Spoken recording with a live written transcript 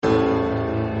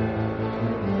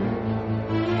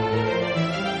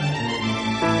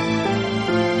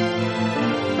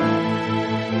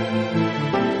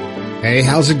Hey,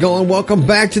 how's it going? Welcome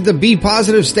back to the Be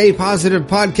Positive, Stay Positive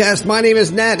podcast. My name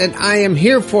is Nat and I am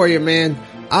here for you, man.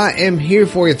 I am here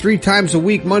for you 3 times a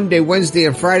week, Monday, Wednesday,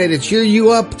 and Friday to cheer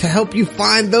you up, to help you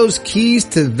find those keys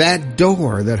to that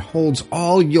door that holds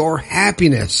all your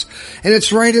happiness. And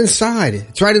it's right inside.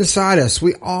 It's right inside us.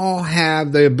 We all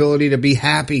have the ability to be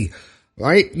happy.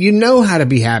 Right? You know how to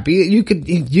be happy.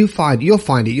 You'll find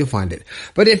it.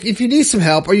 But if you need some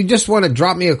help or you just want to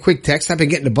drop me a quick text, I've been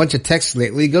getting a bunch of texts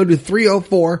lately. Go to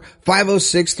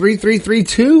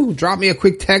 304-506-3332. Drop me a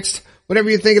quick text.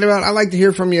 Whatever you're thinking about. I like to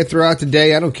hear from you throughout the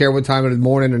day. I don't care what time of the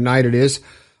morning or night it is.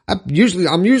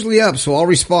 I'm usually up, so I'll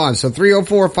respond. So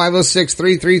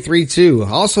 304-506-3332.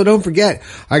 Also, don't forget,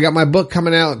 I got my book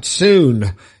coming out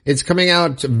soon. It's coming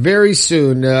out very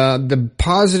soon. The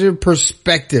Positive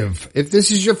Perspective. If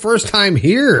this is your first time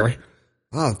here,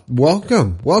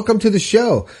 welcome. Welcome to the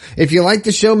show. If you like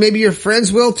the show, maybe your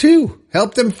friends will too.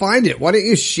 Help them find it. Why don't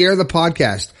you share the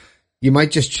podcast? You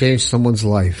might just change someone's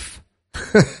life.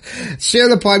 Share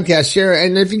the podcast, share it.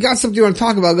 And if you got something you want to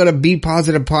talk about, go to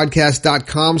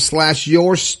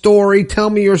bepositivepodcast.com/yourstory. Tell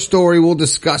me your story. We'll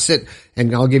discuss it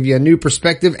and I'll give you a new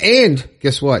perspective. And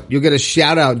guess what? You'll get a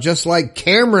shout out just like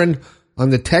Cameron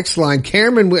on the text line.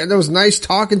 Cameron, it was nice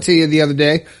talking to you the other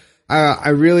day.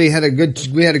 We had a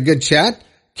good chat.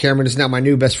 Cameron is now my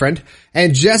new best friend.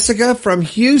 And Jessica from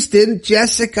Houston.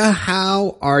 Jessica,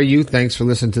 how are you? Thanks for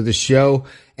listening to the show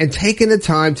and taking the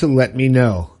time to let me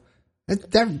know.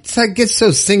 That gets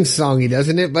so sing-songy,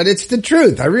 doesn't it? But it's the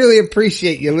truth. I really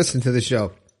appreciate you listening to the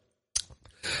show.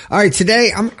 All right,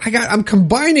 today I'm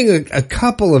combining a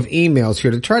couple of emails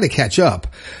here to try to catch up.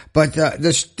 But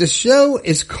the show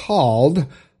is called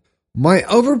 "My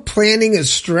Overplanning is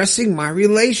Stressing My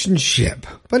Relationship."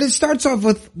 But it starts off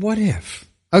with "What if?"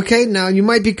 Okay, now you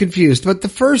might be confused, but the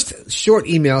first short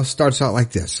email starts out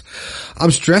like this.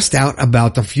 "I'm stressed out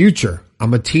about the future.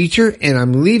 I'm a teacher and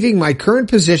I'm leaving my current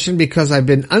position because I've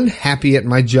been unhappy at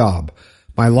my job.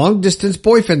 My long-distance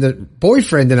boyfriend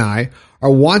and I are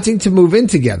wanting to move in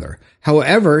together.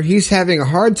 However, he's having a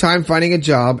hard time finding a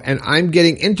job and I'm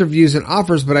getting interviews and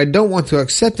offers, but I don't want to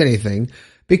accept anything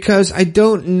because I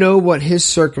don't know what his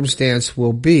circumstance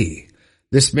will be.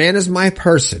 This man is my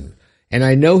person and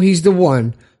I know he's the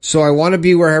one, so I want to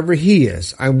be wherever he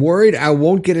is. I'm worried I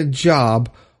won't get a job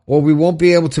or we won't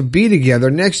be able to be together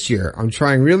next year. I'm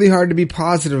trying really hard to be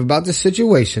positive about the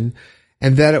situation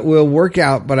and that it will work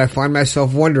out, but I find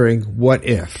myself wondering, what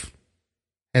if?"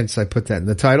 Hence, I put that in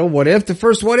the title. What if? The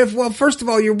first what if? Well, first of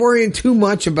all, you're worrying too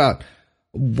much about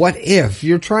what if.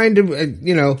 You're trying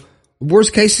to,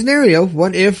 worst case scenario,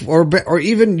 what if, or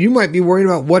even you might be worrying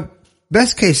about what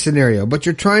best case scenario, but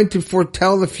you're trying to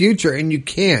foretell the future and you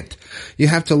can't. You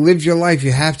have to live your life.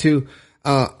 You have to,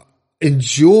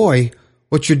 enjoy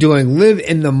what you're doing. Live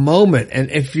in the moment.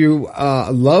 And if you,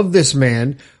 love this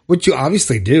man, which you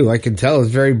obviously do, I can tell,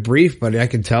 it's very brief, but I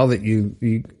can tell that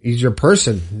he's your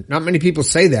person. Not many people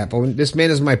say that, but when this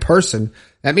man is my person,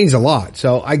 that means a lot.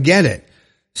 So I get it.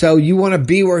 So you want to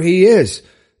be where he is.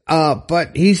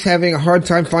 But he's having a hard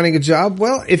time finding a job.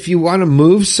 Well, if you want to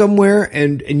move somewhere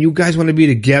and you guys want to be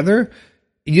together,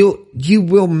 you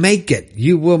will make it.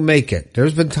 You will make it.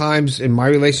 There's been times in my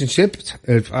relationship,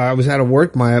 if I was out of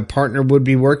work, my partner would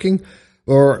be working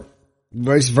or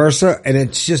vice versa. And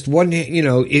it's just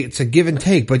it's a give and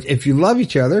take. But if you love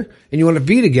each other and you want to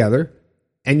be together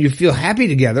and you feel happy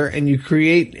together and you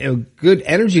create good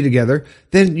energy together,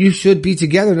 then you should be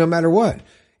together no matter what.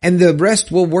 And the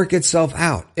rest will work itself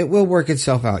out. It will work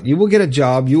itself out. You will get a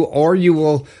job, you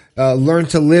will learn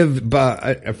to live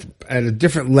at a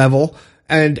different level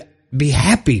and be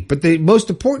happy. But the most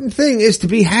important thing is to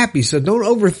be happy. So don't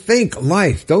overthink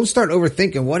life. Don't start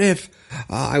overthinking. What if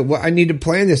I need to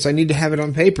plan this? I need to have it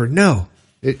on paper. No,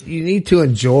 you need to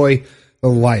enjoy the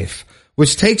life,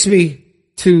 which takes me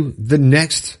to the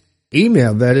next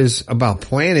email that is about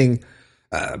planning.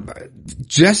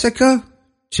 Jessica.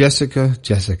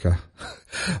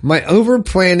 My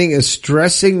overplanning is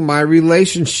stressing my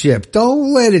relationship.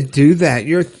 Don't let it do that.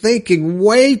 You're thinking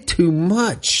way too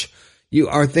much. You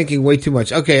are thinking way too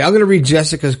much. Okay, I'm going to read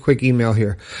Jessica's quick email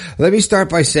here. Let me start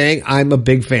by saying I'm a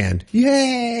big fan.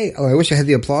 Yay! Oh, I wish I had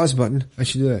the applause button. I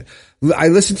should do that. I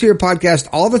listen to your podcast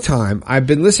all the time. I've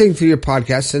been listening to your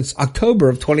podcast since October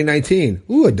of 2019.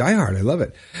 Ooh, a diehard. I love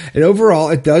it. And overall,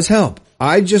 it does help.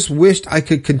 I just wished I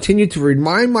could continue to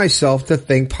remind myself to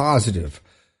think positive.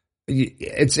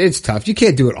 It's tough. You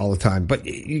can't do it all the time, but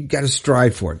you got to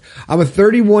strive for it. I'm a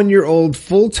 31-year-old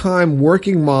full-time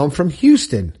working mom from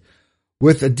Houston.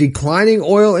 With a declining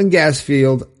oil and gas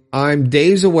field, I'm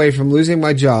days away from losing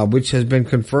my job, which has been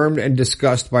confirmed and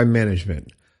discussed by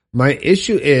management. My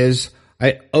issue is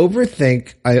I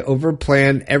overthink, I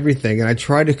overplan everything, and I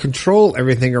try to control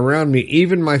everything around me,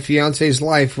 even my fiance's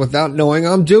life, without knowing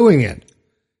I'm doing it.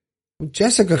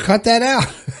 Jessica, cut that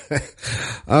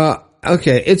out.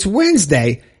 Okay, it's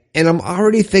Wednesday, and I'm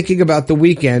already thinking about the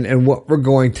weekend and what we're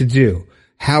going to do,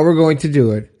 how we're going to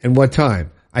do it, and what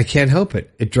time. I can't help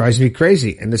it. It drives me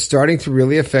crazy, and it's starting to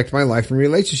really affect my life and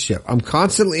relationship. I'm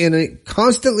constantly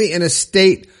in a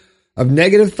state of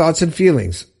negative thoughts and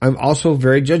feelings. I'm also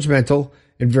very judgmental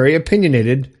and very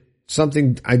opinionated,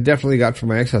 something I definitely got from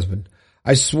my ex-husband.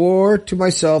 I swore to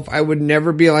myself I would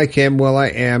never be like him. Well, I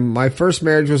am. My first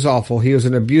marriage was awful. He was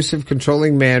an abusive,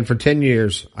 controlling man for 10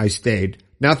 years. I stayed.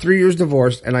 Now 3 years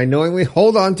divorced, and I knowingly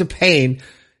hold on to pain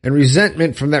and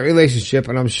resentment from that relationship,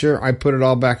 and I'm sure I put it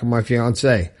all back on my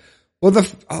fiance. Well,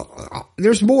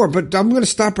 there's more, but I'm going to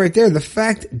stop right there. The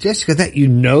fact, Jessica, that you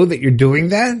know that you're doing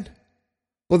that,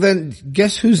 well then,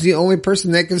 guess who's the only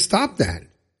person that can stop that?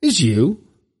 Is you.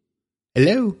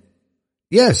 Hello?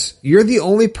 Yes, you're the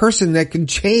only person that can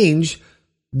change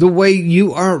the way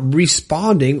you are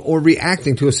responding or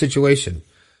reacting to a situation.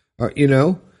 But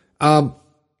you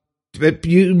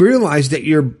realize that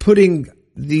you're putting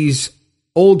these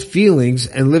old feelings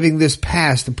and living this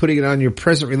past and putting it on your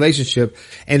present relationship,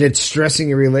 and it's stressing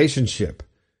your relationship.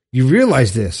 You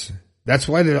realize this. That's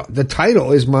why the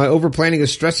title is My Overplanning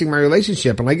is Stressing My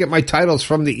Relationship, and I get my titles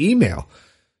from the email.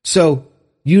 So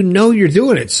you know you're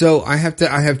doing it. So I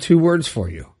have 2 words for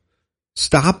you.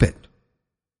 Stop it.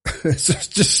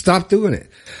 Just stop doing it.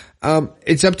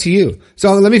 It's up to you.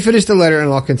 So let me finish the letter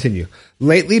and I'll continue.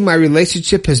 Lately, my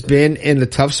relationship has been in a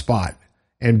tough spot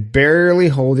and barely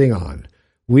holding on.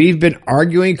 We've been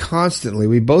arguing constantly.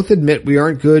 We both admit we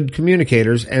aren't good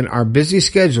communicators, and our busy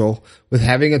schedule with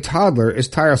having a toddler is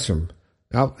tiresome.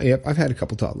 Yep, I've had a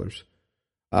couple toddlers.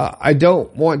 I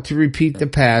don't want to repeat the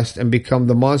past and become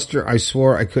the monster I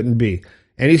swore I couldn't be.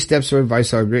 Any steps or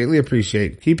advice I would greatly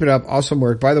appreciate. Keep it up. Awesome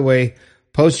work. By the way,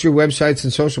 post your websites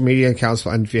and social media accounts,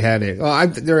 and if you had it.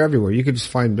 They're everywhere. You could just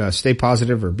find Stay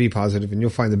Positive or Be Positive, and you'll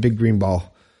find the big green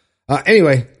ball.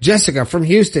 Anyway, Jessica from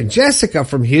Houston.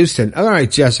 All right,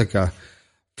 Jessica.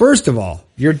 First of all,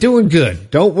 you're doing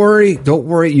good. Don't worry.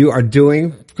 You are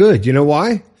doing good. You know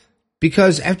why?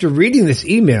 Because after reading this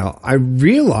email, I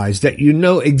realized that you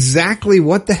know exactly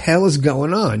what the hell is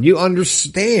going on. You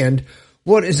understand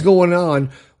what is going on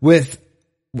with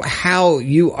how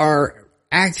you are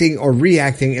acting or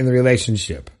reacting in the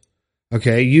relationship.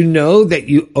 Okay. You know that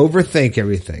you overthink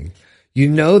everything. You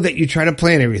know that you try to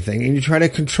plan everything and you try to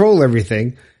control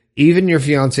everything, even your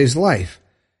fiance's life.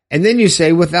 And then you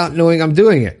say, without knowing I'm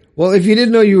doing it. Well, if you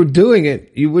didn't know you were doing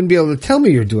it, you wouldn't be able to tell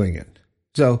me you're doing it.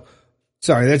 So,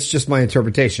 sorry, that's just my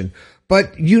interpretation.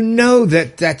 But you know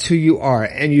that that's who you are.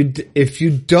 And if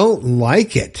you don't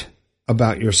like it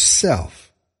about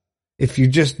yourself, if you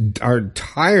just are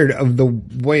tired of the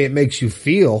way it makes you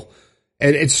feel,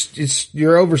 and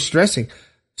you're overstressing,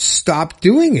 stop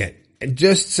doing it. And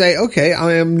just say, okay,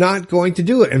 I am not going to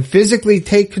do it. And physically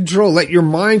take control. Let your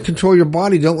mind control your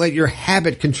body. Don't let your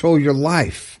habit control your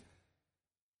life.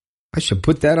 I should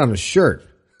put that on a shirt.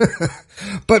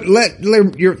 But let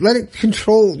it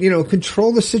control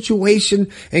the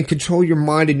situation and control your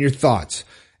mind and your thoughts.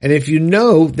 And if you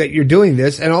know that you're doing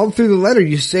this, and all through the letter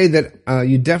you say that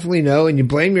you definitely know, and you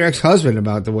blame your ex-husband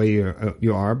about the way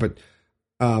you are, but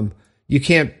you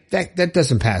can't, that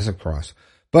doesn't pass across.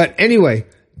 But anyway,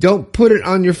 don't put it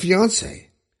on your fiance.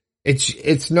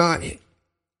 It's not,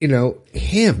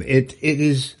 him. It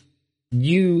is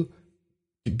you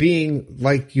being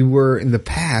like you were in the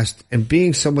past and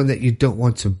being someone that you don't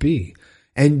want to be.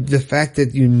 And the fact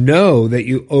that you know that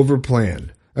you overplan.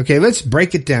 Okay, let's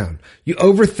break it down. You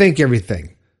overthink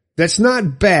everything. That's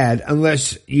not bad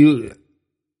unless you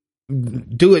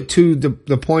do it to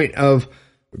the point of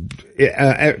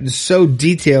so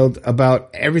detailed about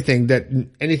everything that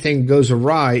anything goes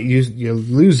awry, you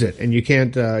lose it and you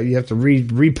can't, you have to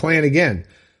replan again.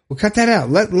 Well, cut that out.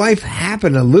 Let life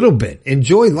happen a little bit.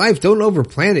 Enjoy life. Don't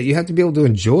overplan it. You have to be able to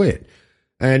enjoy it.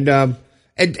 And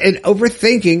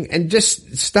overthinking, and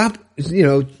just stop,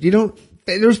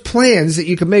 there's plans that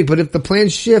you can make, but if the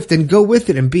plans shift, then go with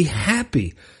it and be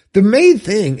happy. The main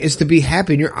thing is to be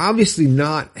happy, and you're obviously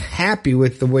not happy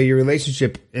with the way your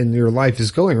relationship and your life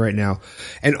is going right now.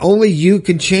 And only you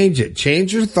can change it.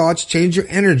 Change your thoughts, change your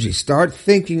energy. Start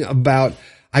thinking about,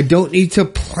 I don't need to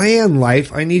plan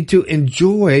life. I need to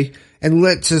enjoy and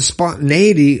let the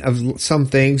spontaneity of some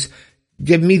things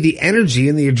give me the energy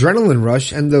and the adrenaline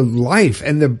rush and the life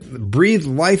and the breathe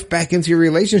life back into your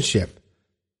relationship.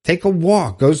 Take a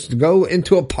walk, go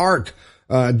into a park,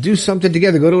 do something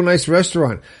together, go to a nice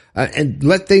restaurant, and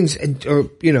let things,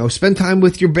 spend time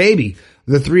with your baby.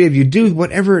 the three of you. Do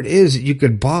whatever it is that you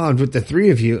could bond with the three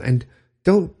of you, and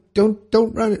don't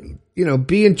run it. You know,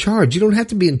 be in charge. You don't have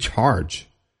to be in charge.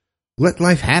 Let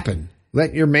life happen.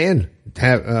 Let your man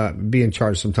be in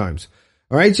charge sometimes.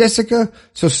 All right, Jessica?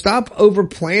 So stop over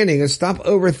planning and stop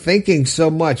overthinking so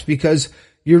much, because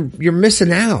you're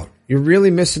missing out. You're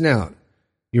really missing out.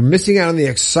 You're missing out on the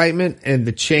excitement and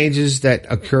the changes that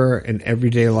occur in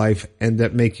everyday life and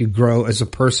that make you grow as a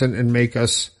person and make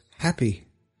us happy.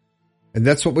 And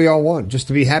that's what we all want, just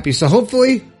to be happy. So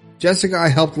hopefully, Jessica, I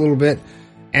helped a little bit.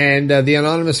 And the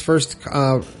anonymous first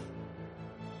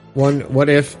one, what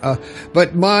if?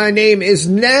 But my name is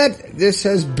Nat. This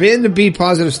has been the Be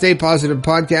Positive, Stay Positive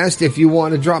podcast. If you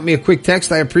want to drop me a quick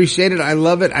text, I appreciate it. I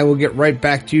love it. I will get right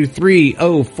back to you.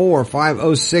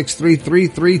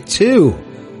 304-506-3332.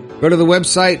 Go to the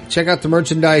website, check out the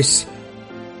merchandise.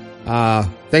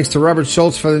 Thanks to Robert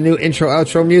Schultz for the new intro,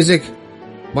 outro music.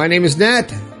 My name is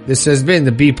Nat. This has been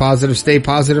the Be Positive, Stay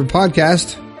Positive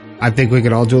podcast. I think we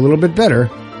could all do a little bit better.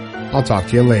 I'll talk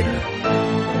to you later.